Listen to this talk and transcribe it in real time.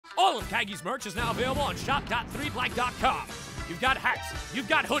All of Kaggy's merch is now available on shop.3black.com. You've got hats, you've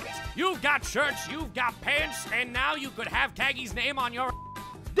got hoodies, you've got shirts, you've got pants, and now you could have Kaggy's name on your...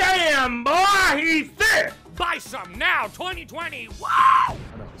 Damn, boy, he's thick! Buy some now, 2020, wow!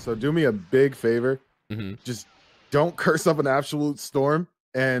 So do me a big favor. Just don't curse up an absolute storm,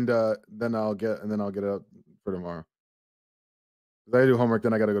 and then I'll get it up for tomorrow. If I do homework,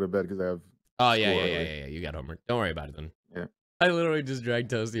 then I gotta go to bed because I have... Oh, yeah. You got homework. Don't worry about it then. Yeah. I literally just dragged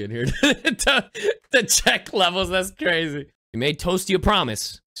Toasty in here to check levels. That's crazy. We made Toasty a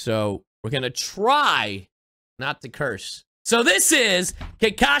promise, so we're gonna try not to curse. So this is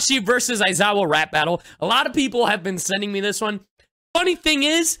KAKASHI versus AIZAWA rap battle. A lot of people have been sending me this one. Funny thing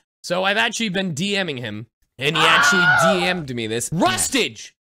is, so I've actually been DMing him, and he actually DM'd me this.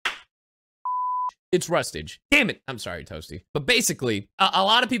 Rustage! It's Rustage. Damn it. I'm sorry, Toasty. But basically, a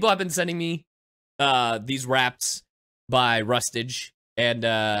lot of people have been sending me these raps by Rustage,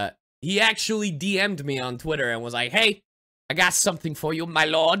 and he actually DM'd me on Twitter and was like, hey, I got something for you, my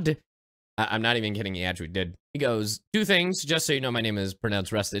lord. I'm not even kidding. He actually did. He goes, 2 things, just so you know my name is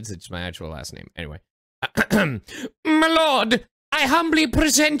pronounced Rustage. It's my actual last name. Anyway. My lord, I humbly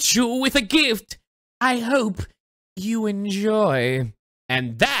present you with a gift. I hope you enjoy.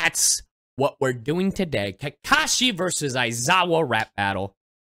 And that's what we're doing today. KAKASHI versus AIZAWA rap battle.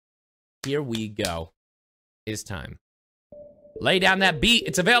 Here we go. It's time. Lay down that beat.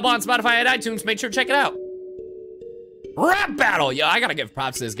 It's available on Spotify and iTunes. Make sure to check it out. Rap battle! Yo, I gotta give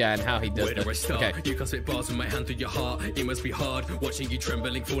props to this guy and how he does this. Okay. You can spit bars with my hand through your heart. It must be hard watching you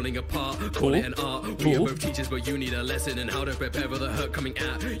trembling, falling apart. Cool. Call it an art. We are both teachers, but you need a lesson in how to prepare for the hurt coming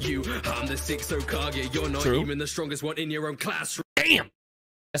at you. I'm the sick, so Kaggy. You're not even the strongest one in your own classroom. Damn!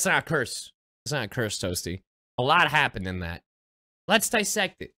 That's not a curse. That's not a curse, Toasty. A lot happened in that. Let's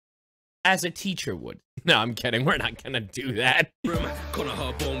dissect it. As a teacher would. No, I'm kidding. We're not gonna do that. Connor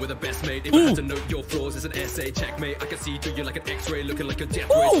Hardborn with a best mate. If I had to note your flaws as an essay, checkmate. I can see through you like an X-ray, looking like a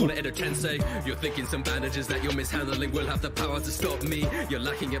death ray. All Edo can say. You're thinking some bandages that you're mishandling will have the power to stop me. You're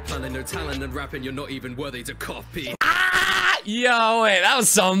lacking at planning, no talent, and rapping. You're not even worthy to copy. Ah! Yo, wait, that was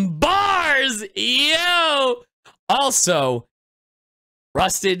some bars. Yo. Also,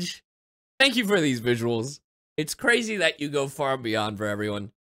 Rustage, thank you for these visuals. It's crazy that you go far beyond for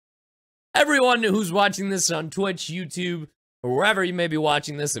everyone. Everyone who's watching this on Twitch, YouTube, or wherever you may be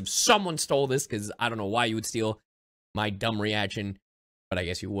watching this, if someone stole this, because I don't know why you would steal my dumb reaction, but I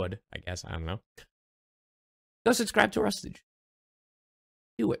guess you would. I don't know. Go subscribe to Rustage.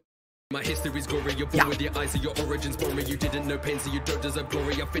 Do it. My history's gory, you're born with your eyes and your origins boring. You didn't know pain, so you don't deserve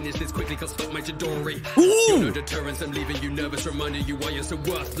glory. I finished this quickly, cause stop my Jadori. You're no deterrence, I'm leaving you nervous, reminding you why you're so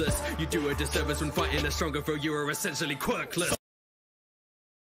worthless. You do a disservice when fighting a stronger foe, you are essentially quirkless.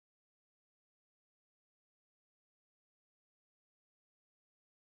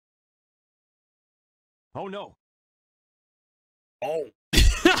 Oh no. Oh.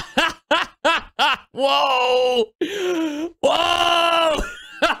 Whoa. Whoa.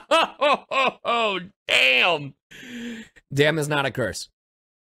 Oh, damn. Damn is not a curse.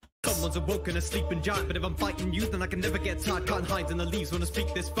 Someone's awoken a sleeping giant, but if I'm fighting you, then I can never get tired. Can't hide in the leaves when I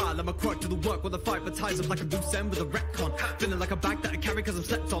speak this file. I'm a crook to the work with a fight, but ties up like a loose end with a retcon. Feeling like a bag that I carry cause I'm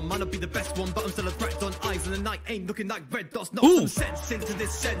slept on. Might not be the best one, but I'm still a threat on. Eyes in the night ain't looking like red dots. Knock some sense into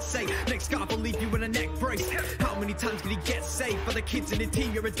this sensei. Next scarf will leave you in a neck brace. How many times can he get saved? For the kids in the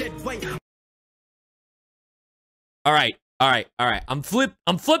team, you're a dead weight. All right. I'm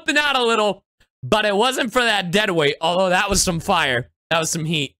flipping out a little, but it wasn't for that dead weight, although that was some fire. That was some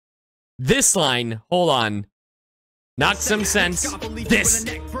heat. This line, hold on. Knock some sense. This.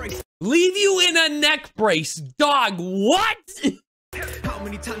 Leave you in a neck brace. Dog, what? How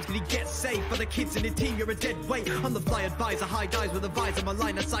many times can he get saved? For the kids in the team, you're a dead weight. I'm the fly advisor, high dives with a visor. My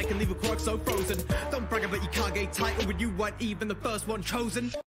line of sight can leave a quirk so frozen. Don't brag about your Kaggy title when you weren't even the first one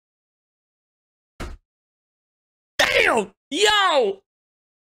chosen. Damn! Yo!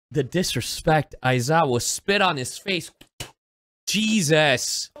 The disrespect. AIZAWA spit on his face.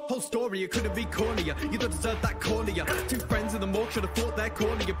 Jesus. Whole story, it couldn't be cornier. You don't deserve that cornier. 2 friends in the morgue should have fought their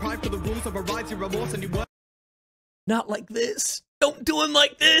corner. Your pride for the rules overrides your remorse and you work. Not like this. Don't do him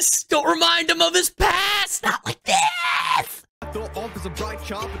like this. Don't remind him of his past. Not like this. I thought of as a bright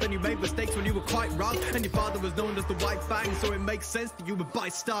child, but then you made mistakes when you were quite young. And your father was known as the White Fang, so it makes sense that you would buy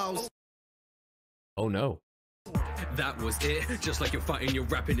styles. Oh no. That was it, just like you're fighting, your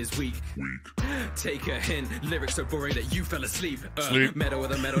rapping is weak. Take a hint, lyrics so boring that you fell asleep. Metal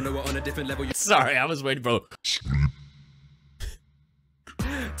with a metal, no, we're on a different level. Sorry, I was waiting for...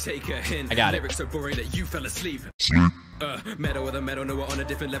 Take a hint. I got it. Lyrics so boring that you fell asleep. Metal with a metal, no, we're on a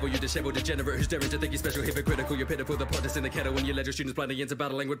different level. You disheveled degenerate who's daring to think you're special, hypocritical. You're pitiful, the pot is in the kettle when you let your students blindly into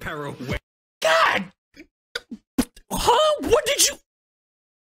battling with peril. God! Huh? What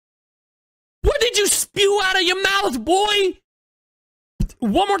did you spew out of your mouth, boy?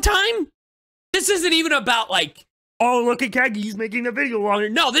 One more time? This isn't even about, like, oh, look at Kaggy, he's making a video longer.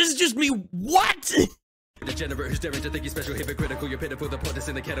 No, this is just me. What? Degenerate who's daring to think you're special, hypocritical. You're pitiful, the pot is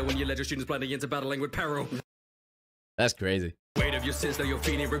in the kettle when you let your students blindly into battling with peril. That's crazy. Weight of your sins, now you're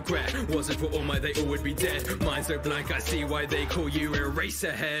feeling regret. Wasn't for all my, they all would be dead. Minds so blank, I see why they call you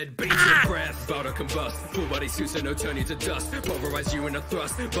Eraserhead. Beat your breath, about to combust. Full body suits and no turn you to dust. Pulverize you in a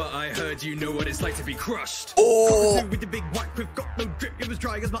thrust, but I heard you know what it's like to be crushed. Oh! With the big white quiff, got no grip, it was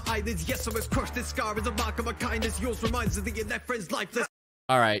dry as my eyelids. Yes, I was crushed, this scar is a mark of my kindness. Yours reminds us that your left friend's lifeless.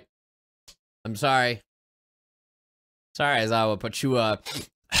 All right. I'm sorry. Sorry, Aizawa, but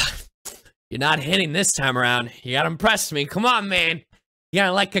you're not hitting this time around. You gotta impress me. Come on, man. You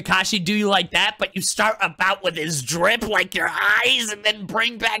gotta let Kakashi do you like that, but you start about with his drip like your eyes and then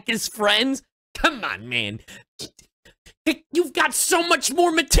bring back his friends? Come on, man. You've got so much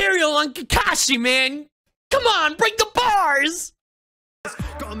more material on Kakashi, man. Come on, bring the bars.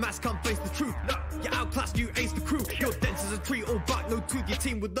 Got a mask, can't face the truth. No, you outclassed, you ace the crew. You're dense as a tree, all back, no tooth. Your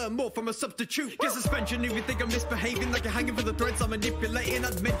team would learn more from a substitute. Get suspension if you think I'm misbehaving. Like you're hanging for the threads I'm manipulating.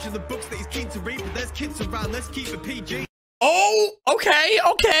 I'd mention the books that he's keen to read, but there's kids around, let's keep it PG. Oh, okay.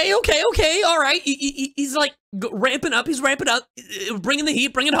 All right. He's like ramping up. He's ramping up. Bringing the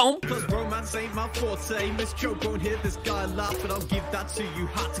heat, bring it home. Plus romance ain't my forte. Miss Joe won't hear this guy laugh, but I'll give that to you.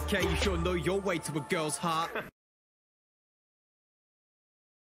 Hard to care, you sure know your way to a girl's heart.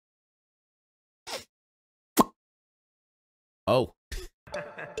 Oh.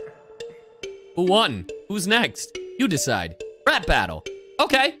 Who won? Who's next? You decide. Rap battle.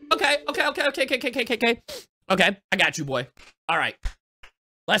 Okay, I got you, boy. All right.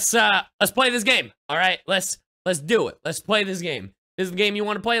 Let's play this game. All right, let's do it. Let's play this game. This is the game you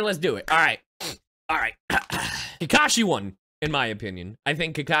want to play? Let's do it. All right. Kakashi won, in my opinion. I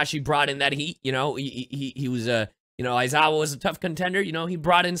think Kakashi brought in that heat, you know, he was you know, Aizawa was a tough contender, you know, he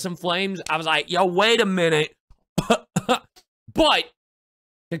brought in some flames. I was like, yo, wait a minute. But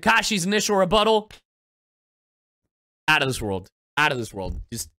Kakashi's initial rebuttal, out of this world.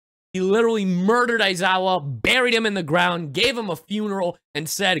 Just, he literally murdered Aizawa, buried him in the ground, gave him a funeral, and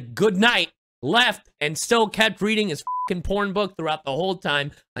said good night, left, and still kept reading his fucking porn book throughout the whole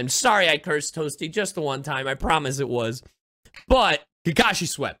time. I'm sorry I cursed Toasty just the one time. I promise it was. But Kakashi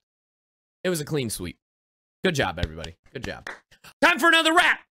swept. It was a clean sweep. Good job, everybody. Good job. Time for another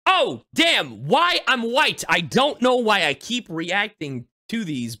rap. Oh, damn, why I'm white. I don't know why I keep reacting to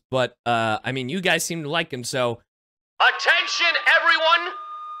these, but, I mean, you guys seem to like them, so. Attention, everyone!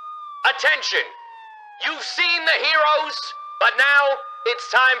 Attention! You've seen the heroes, but now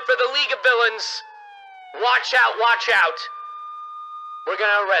it's time for the League of Villains. Watch out, watch out. We're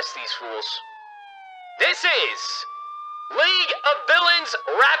gonna arrest these fools. This is League of Villains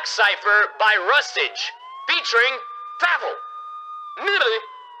Rap Cypher by Rustage, featuring Favel, Nibble,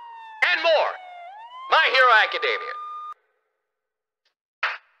 and more. My Hero Academia.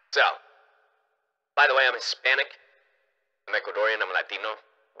 So, by the way, I'm Hispanic, I'm Ecuadorian, I'm Latino,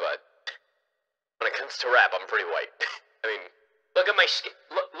 but when it comes to rap, I'm pretty white. I mean, look at my skin.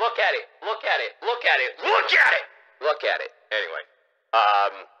 Look at it. Anyway,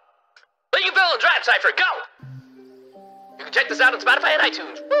 League of Villains Rap Cypher, go! You can check this out on Spotify and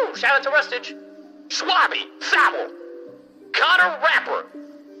iTunes. Woo! Shout out to Rustage, Schwabby, Foul, Connor Rapper,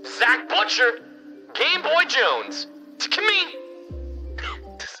 Zach Butcher, Game Boy Jones, me.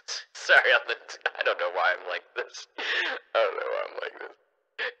 Sorry, I don't know why I'm like this.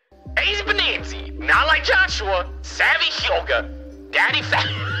 Ace Bonanzi, Not Like Joshua, Savvy Hyoga, Daddy Fat.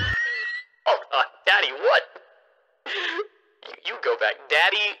 Hold on, Daddy what? You go back.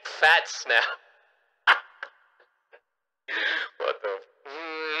 Daddy Fat Snap. What the?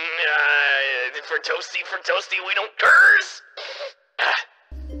 For Toasty, we don't curse.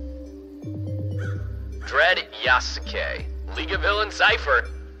 Dread Yasuke, League of Villains Cypher.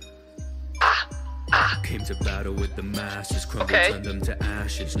 Came to battle with the masses, crumble, turn them to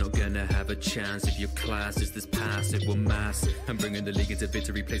ashes. Not gonna have a chance if your class is this passive. We're massive. I'm bringing the league into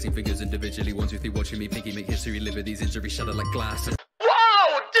victory, placing fingers individually. 1, 2, 3, watching me pinky make history. Live with these injuries, shatter like glasses.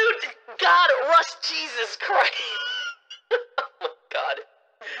 Whoa, dude! God, Russ, Jesus Christ! Oh my God.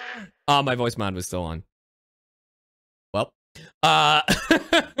 My voice mod was still on. Well,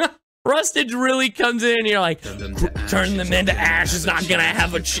 Rustage really comes in and you're like, turn them into ash is not gonna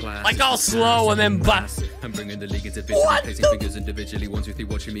have a like all slow and then I'm bringing the league into vision, placing fingers individually. 1, 2, 3,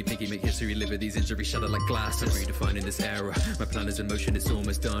 watching me pinky make history, live with these injuries shatter like glass. I'm redefining this era. My plan is in motion, it's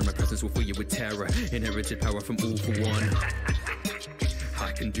almost done. My presence will fill you with terror. Inherited power from all for one.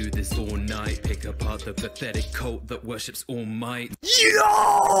 I can do this all night. Pick apart the pathetic cult that worships all might.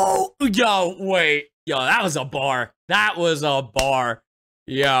 Yo, wait, that was a bar. That was a bar,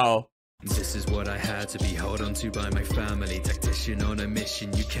 yo. This is what I had to be held on to by my family. Tactician on a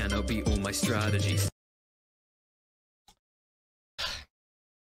mission, you cannot beat all my strategies.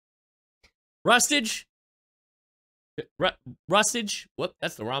 Rustage? Rustage? Whoop,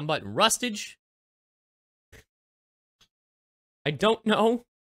 that's the wrong button. Rustage? I don't know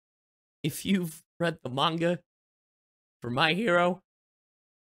if you've read the manga for My Hero,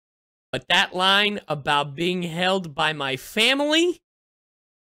 but that line about being held by my family?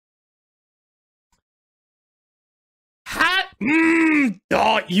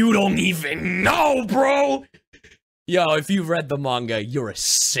 Oh, you don't even know, bro! Yo, if you've read the manga, you're a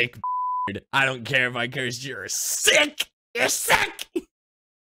sick b****. I don't care if I cursed, you're sick! You're sick!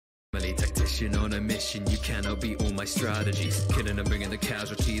 Tactician on a mission, you cannot beat all my strategies. Killing and bringing the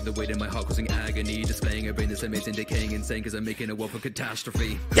casualty, the weight in my heart causing agony. Displaying a brain that's amazing, decaying insane, cause I'm making a world for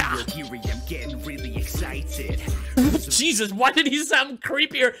catastrophe. Yeah. I'm getting really excited. Jesus, why did he sound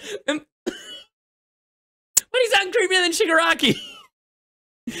creepier? Why did he sound creepier than Shigaraki?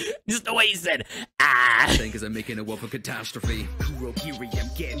 Just the way he said, Cause I'm making a world for catastrophe. Kurogiri, I'm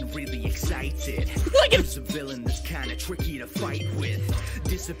getting really excited. Look at There's a villain that's kinda tricky to fight with.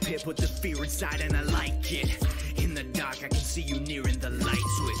 Disappear, put the fear inside and I like it. In the dark, I can see you nearing the light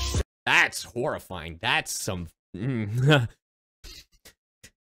switch. That's horrifying. That's some... Oh,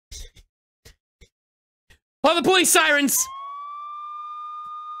 the police sirens!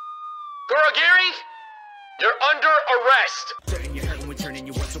 Kurogiri, you're under arrest. Certain you're hurting, turning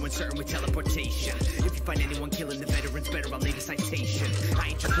your words so uncertain with teleportation. If you find anyone killing the veterans, better I'll need a citation. I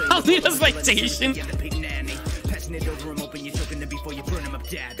ain't just I'll need a citation. Passing it over, I'm open, you're choking them before you burn them up,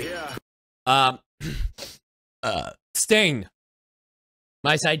 dad. Sting.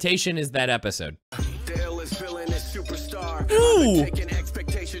 My citation is that episode. Dale is villain is superstar. Ooh. Taking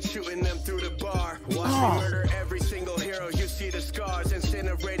expectations, shooting them through the bar. Watch me murder every single hero. You see the scars,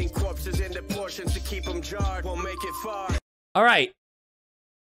 incinerating corpses into portions to keep them jarred. Won't make it far. All right.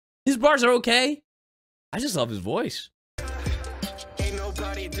 His bars are okay. I just love his voice. Ain't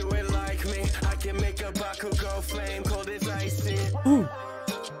nobody do it like me. I can make a Baku go flame cold as icy. Ooh.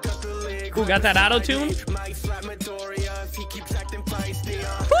 Ooh, got that auto tune?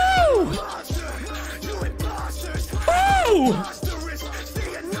 Woo! Woo!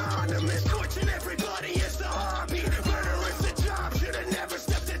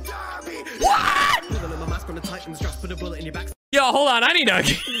 What? Yo, hold on, I need to...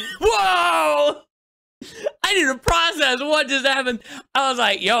 Whoa! I need to process what just happened. I was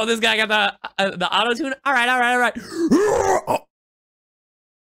like, yo, this guy got the auto-tune? All right.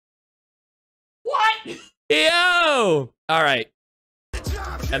 What? Yo! All right.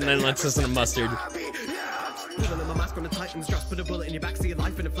 And then let's listen to Mustard. On the Titans, just put a bullet in your back, see your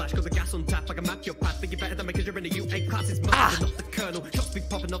life in a flash, cause the gas on tap, like a map your path, think you're better than because you're in the UA class, it's not the kernel, just be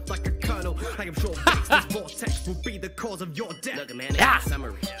popping up like a kernel, I am sure this vortex will be the cause of your death. Look, man, it's a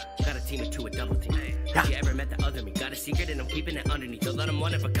summary. Got a team of 2, a double team. Have you ever met the other me? Got a secret and I'm keeping it underneath. You'll let I'm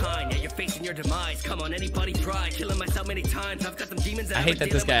one of a kind. Yeah, you're facing your demise. Come on, anybody's pride. Killing myself many times. I've got some demons. I hate that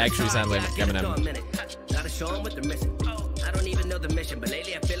this guy actually sounds like Eminem. Gotta show them what they're missing. I don't even know the mission, but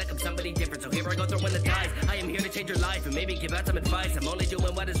lately I feel like I'm somebody different. So here I go throwing the dice. I am here to change your life and maybe give out some advice. I'm only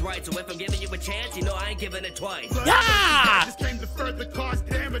doing what is right. So if I'm giving you a chance, you know I ain't giving it twice. Yeah! Just came to further cause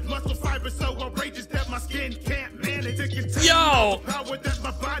damage. Muscle fiber so outrageous that my skin can't manage it. Yo! Power that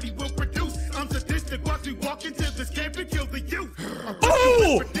my body will produce. I'm sadistic, watch me walk into this camp and kill the youth.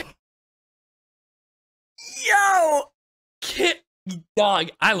 Ooh! Yo!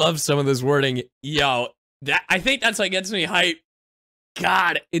 Dog, I love some of this wording. Yo, I think that's what gets me hype.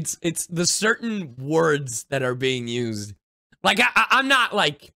 God, it's the certain words that are being used. Like I'm not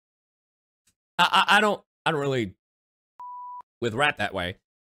like I don't really with rap that way,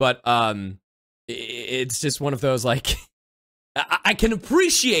 but it's just one of those like I can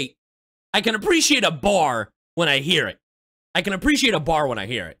appreciate a bar when I hear it. I can appreciate a bar when I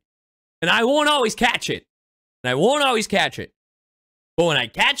hear it, and I won't always catch it. But when I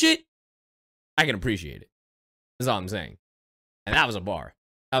catch it, I can appreciate it. That's all I'm saying. And that was a bar.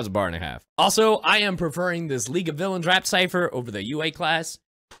 That was a bar and a half. Also, I am preferring this League of Villains rap cipher over the UA class.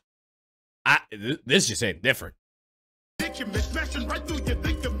 This just ain't different. Smashing right through your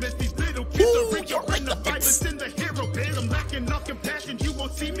ligaments. These this? In the hero bit, I'm lacking no compassion. You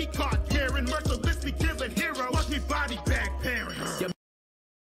won't see me caught caring. Mercilessly killing hero. Watch me body bag parents.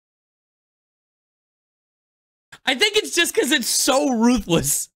 I think it's just because it's so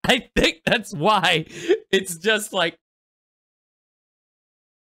ruthless. I think that's why it's just like,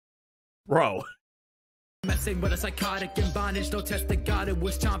 bro. Messing with a psychotic in bondage, no test the god, it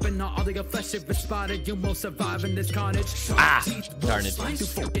was chomping on all of your flesh. If it's spotted, you won't survive in this carnage. Darn it. Through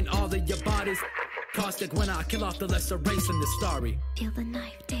fucking all of your bodies. Caustic when I kill off the lesser race in the story. Feel the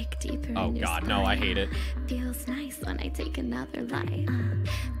knife dig deeper Oh in your god, no, I hate it. Feels nice when I take another life.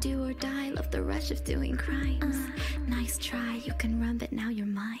 Do or die, love the rush of doing crimes. Nice try, you can run, but now you're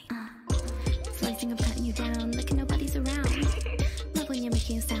mine. Slicing up, cutting you down, like nobody's around. Love when you're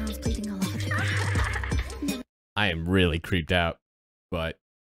making sounds, bleeding all over the ground. I am really creeped out, but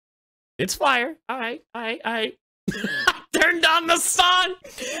it's fire. All right. I turned on the sun.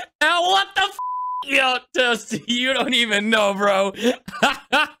 Now what the f? Yo, Toasty, you don't even know, bro.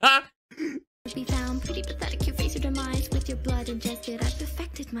 Be found pretty pathetic, you face your demise. With your blood ingested, I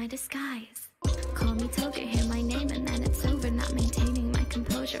perfected my disguise. Call me Toga, hear my name, and then it's over. Not maintaining my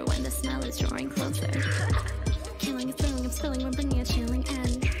composure when the smell is drawing closer. Killing is thrilling, I'm spilling, I'm bringing a chilling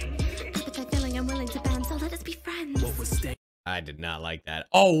end. Appetite filling, I'm willing to bend, so let us be friends. What was I did not like that.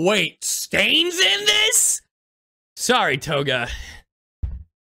 Oh, wait, Stain's in this? Sorry, Toga.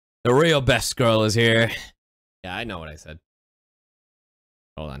 The real best girl is here. Yeah, I know what I said.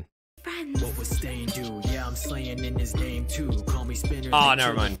 Hold on. Friends. What was Stain do? Yeah, I'm slaying in his name too. Call me Spinner. Oh,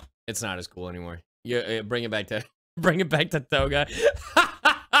 never mind. It's not as cool anymore. Yeah, bring it back to Toga.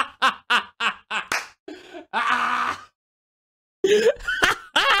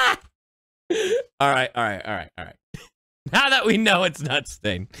 All right. Now that we know it's not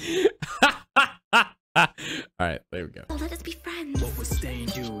Stain. All right, there we go. So let us be friends. What was Stain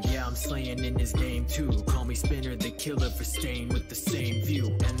do? Yeah, I'm slaying in his game too. Call me Spinner, the killer for Stain with the same view.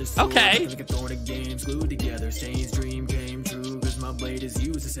 And the okay. Like a thorn of games glued together. Stain's dream came true, cause my blade is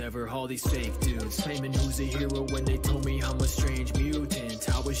used as ever. All these fake dudes claiming who's a hero when they told me I'm a strange mutant.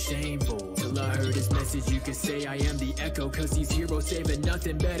 I was shameful till I heard his message. You could say I am the echo, cause these heroes saving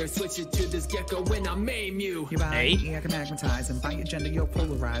nothing better. Switch it to this gecko when I maim you. Hey. I can magnetize and by agenda you'll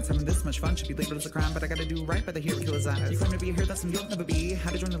polarize. Having this much fun should be labeled as a crime, but I gotta do right by the hero killer's eyes. You claim to be a hero, that's some you'll never be.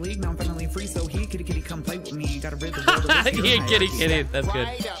 How to join the league, now I'm finally free, so here, kitty kitty, come play with me. Gotta rid the world of this here, kitty, that's good.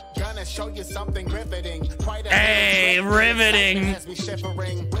 Gonna show you something riveting. Hey, riveting. Has me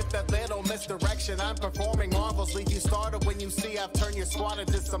shivering with a little misdirection. I'm performing marvels. Leave you started when you see I've turned your squad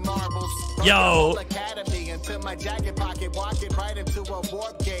into some marbles. Yo. Academy into my jacket pocket, walk it right into a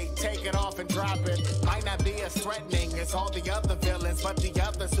warp gate. Take it off and drop it. Might not be as threatening as all the other villains, but the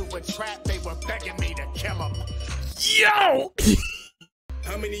others who were trapped, they were begging me to kill them. Yo.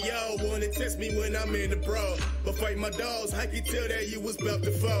 How many y'all wanna test me when I'm in the brawl? But fight my dogs, I can tell that you was about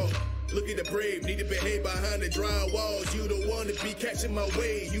to fall. Look at the brave, need to behave behind the dry walls. You don't wanna be catching my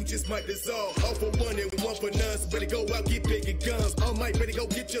way, you just might dissolve. All for one and one for none, so better go out, get bigger guns. All might better go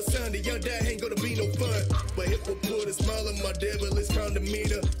get your son, the young dad ain't gonna be no fun. But if I put a smile on my devil, it's kind of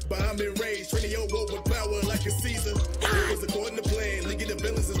meter. But I'm enraged, training your world with power like a Caesar. It was according to plan, League of the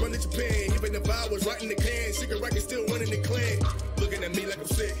Villains is running Japan. Even if I was right in the can, Sugar Rocket still running the clan. Looking at me like I'm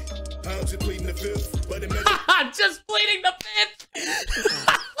sick, I'm just pleading the fifth. But imagine just pleading the fifth.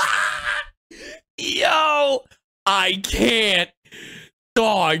 Yo, I can't.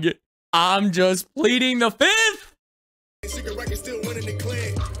 Dog, I'm just pleading the fifth. Sugar Rocket still running the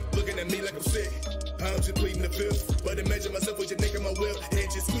clan. Looking at me like I'm sick, I'm just pleading the fifth. But imagine myself with your neck in my will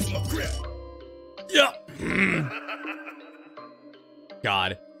and just squeeze my grip. Yeah.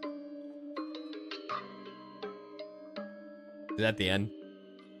 God. Is that the end?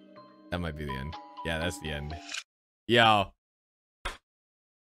 That might be the end. Yeah, that's the end. Yo.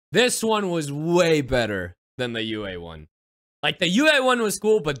 This one was way better than the UA one. Like, the UA one was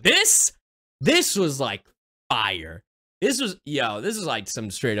cool, but this was like fire. This was like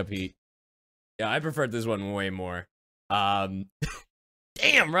some straight up heat. Yeah, I preferred this one way more. Damn,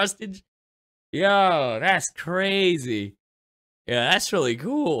 Rustage. Yo, that's crazy. Yeah, that's really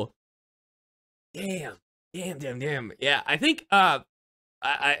cool. Damn. Yeah, I think I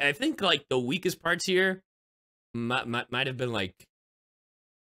think like the weakest parts here might have been like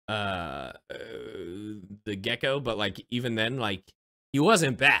the gecko, but like even then, like he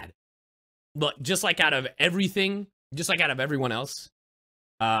wasn't bad. But just like out of everything, just like out of everyone else,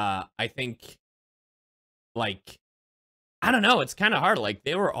 I think like I don't know, it's kind of hard. Like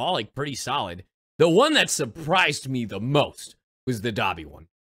they were all like pretty solid. The one that surprised me the most was the Dobby one.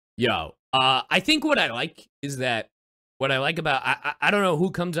 Yo, I think what I like is that what I like about I don't know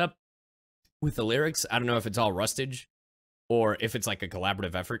who comes up with the lyrics. I don't know if it's all Rustage or if it's like a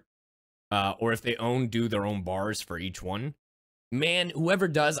collaborative effort, or if they do their own bars for each one. Man, whoever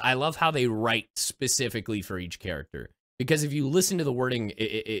does, I love how they write specifically for each character. Because if you listen to the wording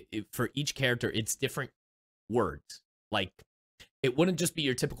for each character, it's different words. Like, it wouldn't just be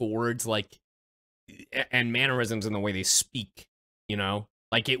your typical words, like, and mannerisms in the way they speak, you know?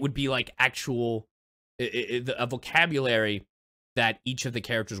 Like, it would be like actual, a vocabulary that each of the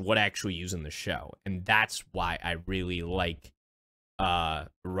characters would actually use in the show. And that's why I really like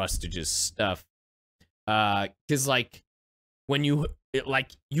Rustage's stuff. Because, like, when you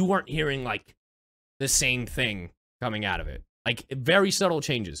weren't hearing, like, the same thing coming out of it. Like, very subtle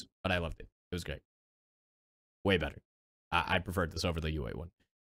changes, but I loved it. It was great. Way better. I preferred this over the UA one.